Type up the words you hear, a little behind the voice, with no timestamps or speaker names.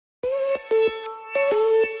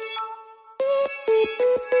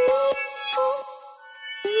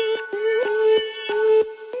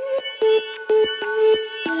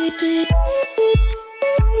What's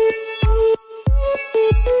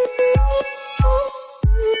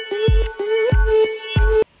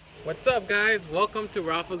up, guys? Welcome to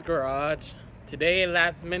Rafa's Garage. Today,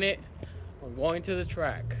 last minute, we're going to the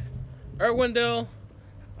track. Irwindale.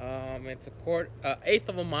 It's a eighth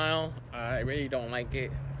of a mile. I really don't like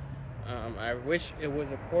it. I wish it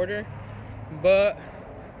was a quarter, but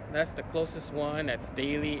that's the closest one. That's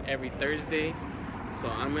daily every Thursday. So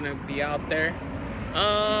I'm gonna be out there.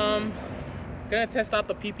 Gonna test out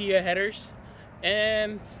the PPA headers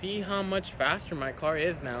and see how much faster my car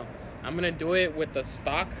is now. I'm gonna do it with the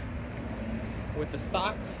stock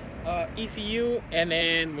ECU, and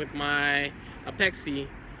then with my Apexi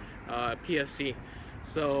PFC.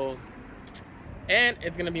 So, and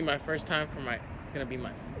it's gonna be my first time for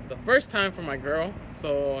the first time for my girl.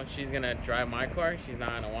 So she's gonna drive my car. She's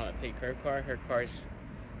not gonna want to take her car. Her car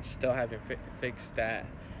still hasn't fixed that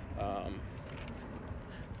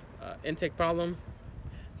intake problem.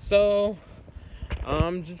 So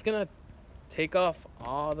I'm just gonna take off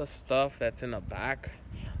all the stuff that's in the back.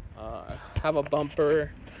 Have a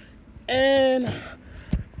bumper and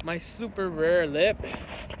my super rare lip.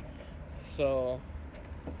 So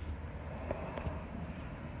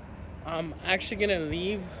I'm actually gonna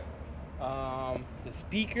leave the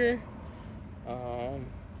speaker.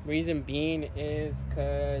 Reason being is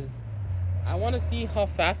because I want to see how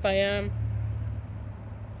fast I am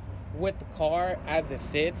with the car as it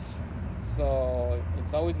sits. So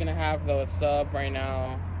it's always gonna have the sub right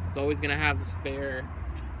now. It's always gonna have the spare.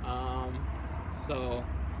 So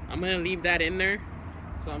I'm gonna leave that in there.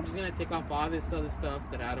 So I'm just gonna take off all this other stuff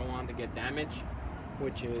that I don't want to get damaged,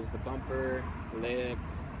 which is the bumper, lip,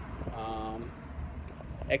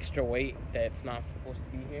 extra weight that's not supposed to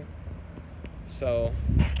be here. So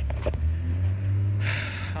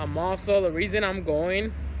the reason I'm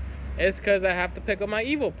going is because I have to pick up my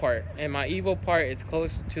Evo part, and my Evo part is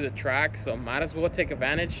close to the track, so might as well take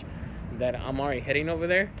advantage that I'm already heading over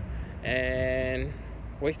there and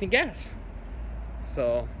wasting gas.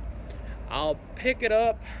 So I'll pick it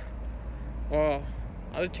up. Well,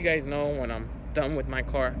 I'll let you guys know when I'm done with my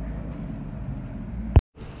car.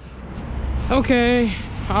 Okay,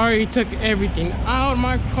 I already took everything out of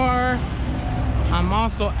my car. I'm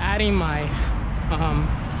also adding my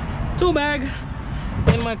tool bag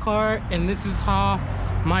in my car, and this is how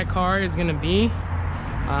my car is gonna be.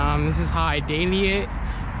 This is how I daily it,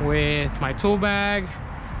 with my tool bag,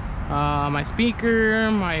 my speaker,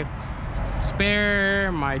 my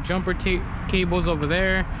spare, my jumper cables over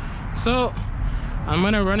there. So I'm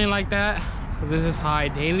gonna run it like that because this is how I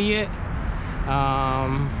daily it.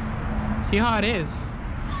 See how it is.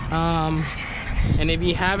 And if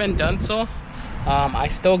you haven't done so, I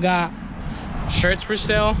still got shirts for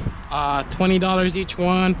sale, $20 each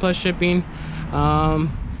one plus shipping.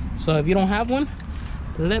 So if you don't have one,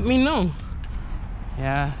 let me know.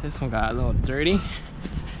 Yeah, this one got a little dirty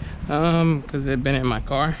because it's been in my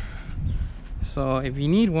car. So if you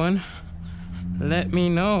need one, let me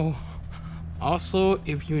know. Also,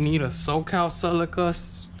 if you need a SoCal Celica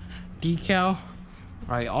decal,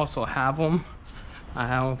 I also have them. I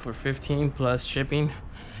have them for 15 plus shipping.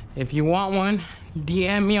 If you want one,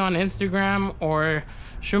 DM me on Instagram or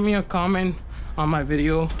shoot me a comment on my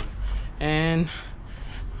video, and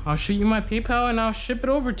I'll shoot you my PayPal and I'll ship it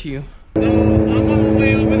over to you. So I'm on my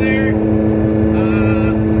way over there.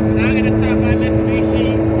 Now I'm gonna stop by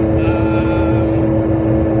Mitsubishi.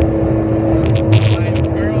 My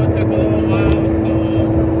girl took a little while, so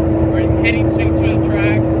we're heading straight to the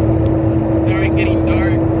track. It's already getting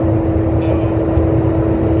dark, so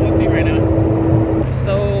we'll see right now.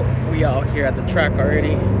 So we out here at the track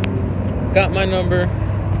already. Got my number.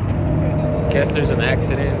 Guess there's an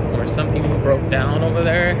accident or something broke down over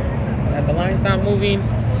there that the line's not moving.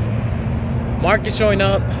 Mark is showing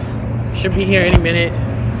up, should be here any minute.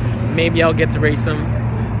 Maybe I'll get to race him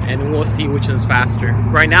and we'll see which one's faster.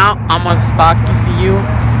 Right now I'm on stock ECU,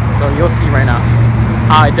 so you'll see right now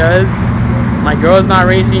how it does. My girl's not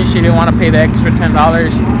racing, she didn't want to pay the extra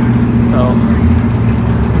 $10, so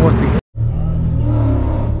we'll see.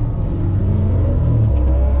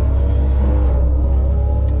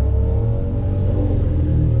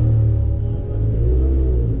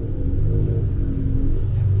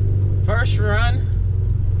 First run.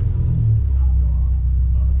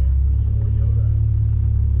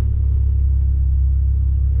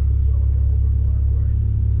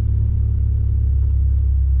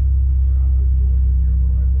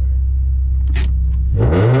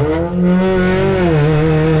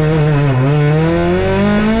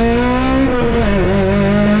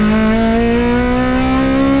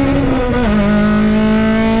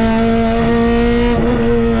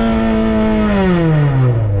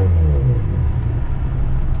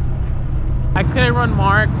 I couldn't run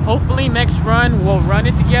Mark. Hopefully next run we'll run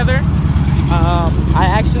it together. I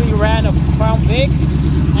actually ran a Crown Vic,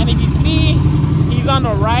 and if you see, he's on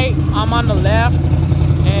the right, I'm on the left,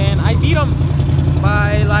 and I beat him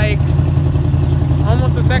by like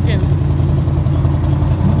almost a second.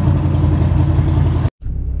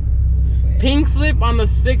 Pink slip on the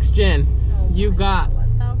 6th gen. You got.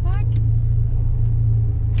 What the fuck?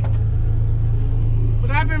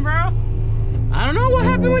 What happened, bro? I don't know what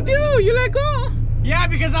happened with you. You let go. Yeah,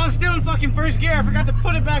 because I was still in fucking first gear. I forgot to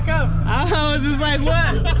put it back up. I was just like,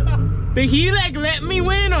 what? Did he like let me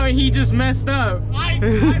win, or he just messed up? I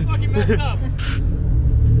fucking messed up.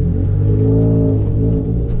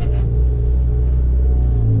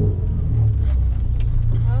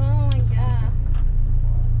 Oh my god.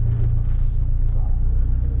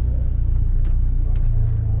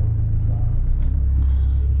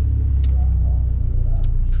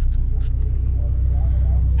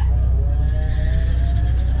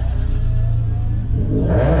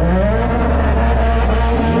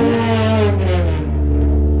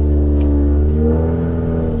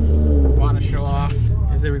 Want to show off?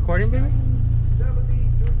 Is it recording, baby?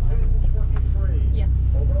 Yes.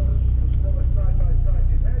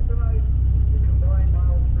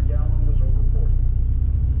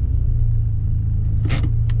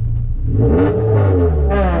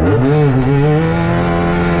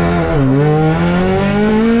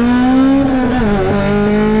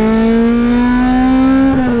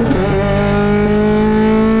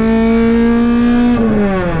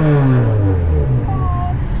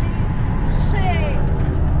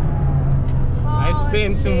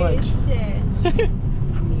 Spin too much. Shit.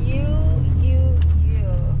 you.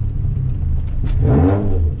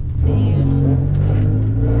 Damn.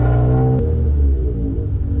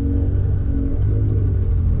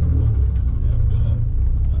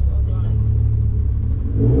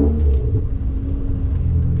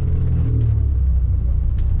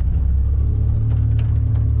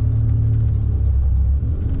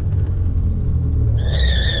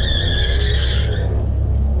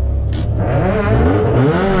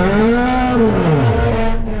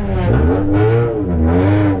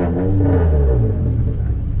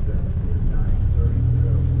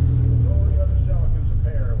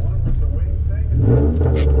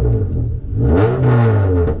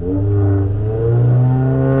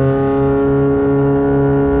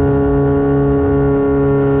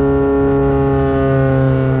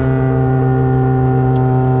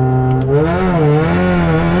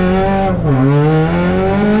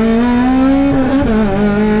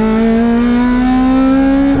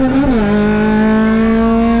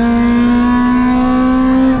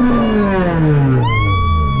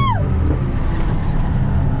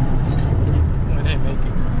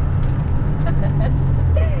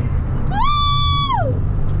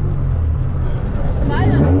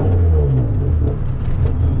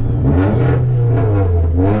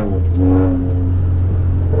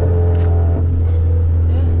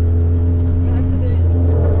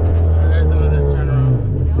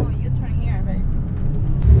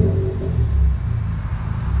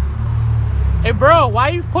 Hey bro, why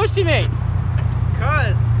are you pushing it?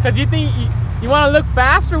 Cause you think you want to look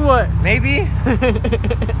fast or what? Maybe.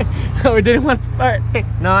 Or didn't want to start?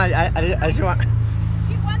 No, I just want.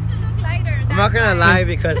 He wants to look lighter. I'm not gonna lie,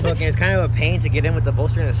 because fucking it's kind of a pain to get in with the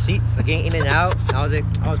bolster in the seats, like getting in and out. I was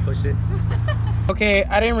pushed it. Okay,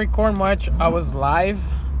 I didn't record much. I was live.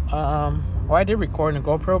 Well, I did record in a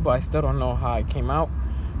GoPro, but I still don't know how it came out.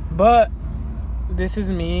 But this is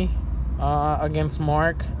me against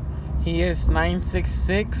Mark. He is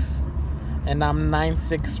 966 and I'm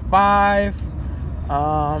 965.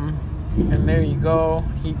 And there you go.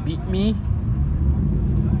 He beat me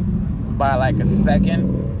by like a second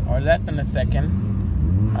or less than a second.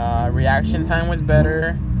 Reaction time was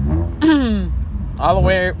better. All the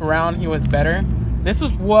way around he was better. This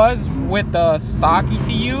was with the stock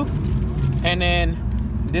ECU, and then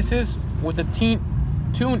this is with the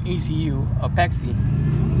tune ECU, a Pexi.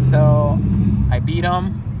 So I beat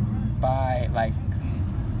him by like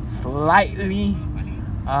slightly,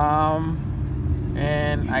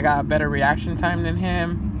 and I got a better reaction time than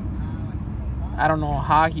him. I don't know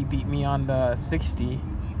how he beat me on the 60,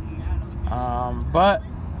 but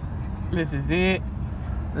this is it.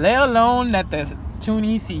 Let alone that the tune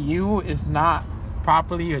ECU is not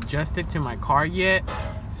properly adjusted to my car yet,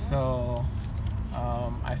 so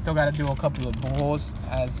I still got to do a couple of bulls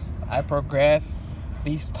as I progress.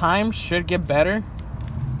 These times should get better,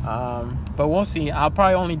 but we'll see. I'll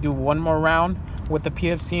probably only do one more round with the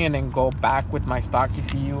PFC and then go back with my stock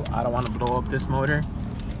ECU. I don't want to blow up this motor,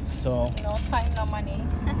 so No time, no money.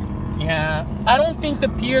 Yeah, I don't think the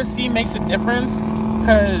PFC makes a difference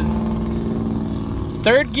because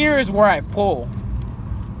third gear is where I pull,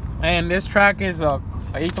 and this track is a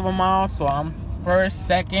eighth of a mile, so I'm first,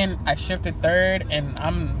 second. I shifted third, and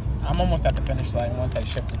I'm almost at the finish line once I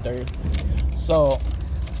shifted third. So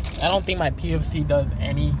I don't think my PFC does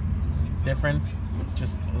any difference,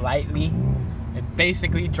 just lightly. It's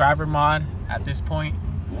basically driver mod at this point.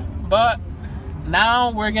 But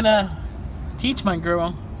now we're gonna teach my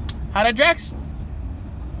girl how to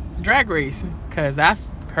drag race, because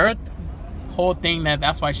that's her whole thing.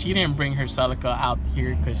 That's why she didn't bring her Celica out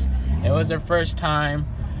here, because it was her first time.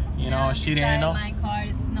 You know, she didn't know. My car,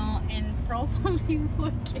 it's not properly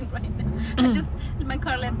working right now. My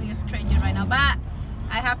car left me a stranger right now, but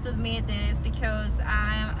I have to admit this because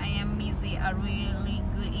I am missing a really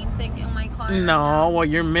good intake in my car. No, what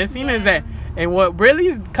you're missing is that, and what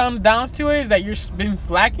really comes down to it is that you've been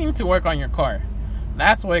slacking to work on your car.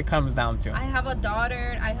 That's what it comes down to. I have a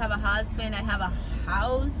daughter, I have a husband, I have a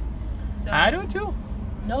house. So I do too.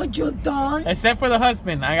 No, you don't. Except for the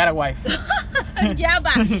husband, I got a wife. Yeah,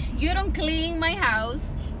 but you don't clean my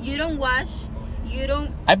house. You don't wash. You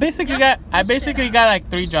don't. I basically got like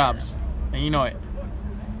 3 jobs, and you know it.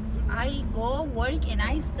 I go work and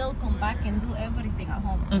I still come back and do everything at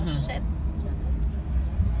home. So shit.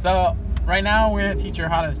 So right now we're gonna teach her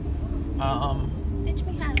how to teach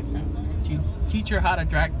me how to teach her how to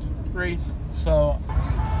drag race. So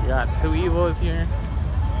we got 2 Evos here.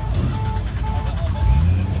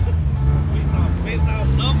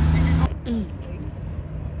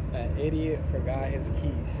 That idiot forgot his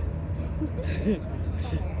keys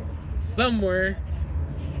somewhere,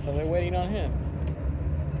 so they're waiting on him.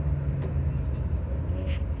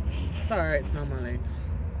 It's alright, it's not my lane.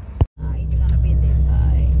 You're gonna be this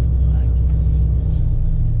side.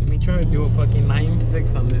 Let me try to do a fucking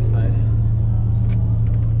 9.6 on this side.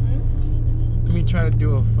 Let me try to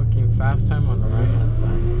do a fucking fast time on the right hand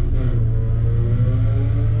side.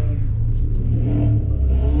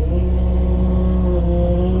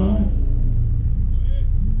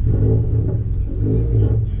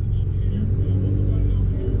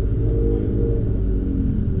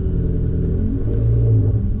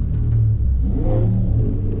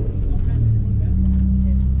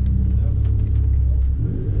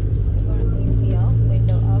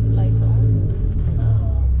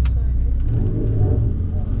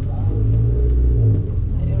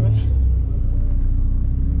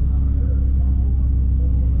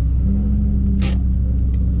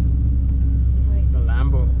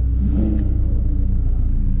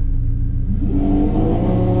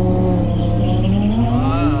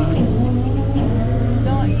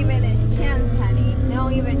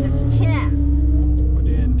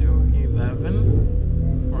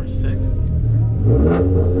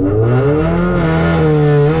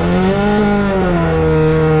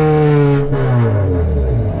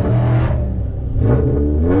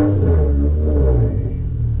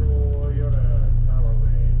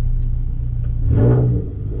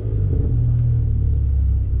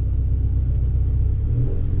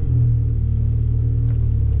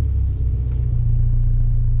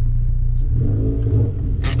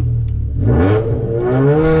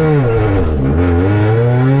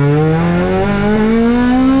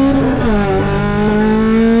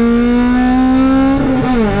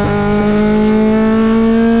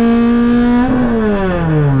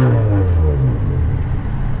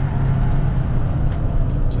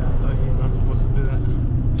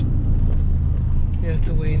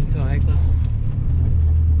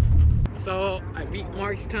 So I beat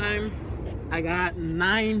Mark's time. I got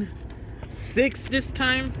 9.6 this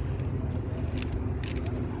time.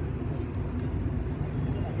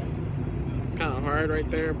 Kind of hard right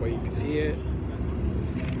there, but you can see it.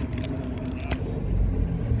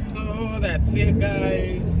 So that's it,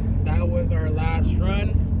 guys. That was our last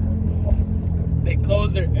run. They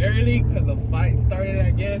closed it early because the fight started,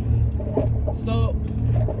 I guess. So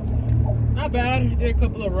not bad. Did a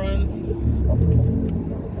couple of runs.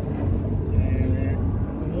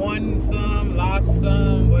 Won some, lost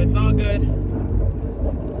some, but it's all good.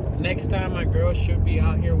 Next time my girl should be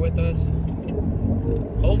out here with us,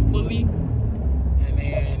 hopefully. And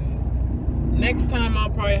then next time I'll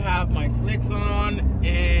probably have my slicks on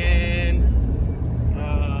and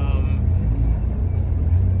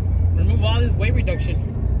remove all this weight reduction.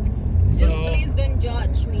 Just please don't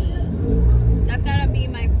judge me. That's gonna be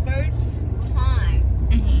my first time.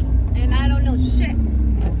 And I don't know shit.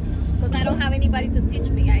 Because I don't have anybody to teach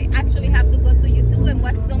me. I actually have to go to YouTube and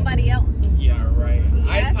watch somebody else. Yeah, right.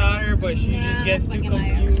 Yes. I taught her, but she just gets too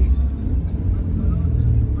confused.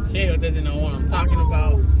 Shado doesn't know what I'm talking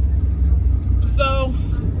about. So,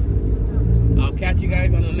 catch you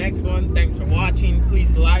guys on the next one. Thanks for watching.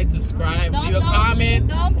 Please like, subscribe, leave a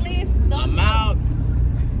comment. Please, I'm out.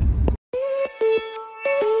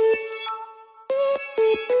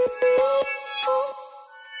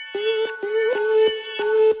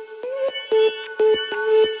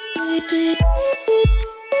 Please.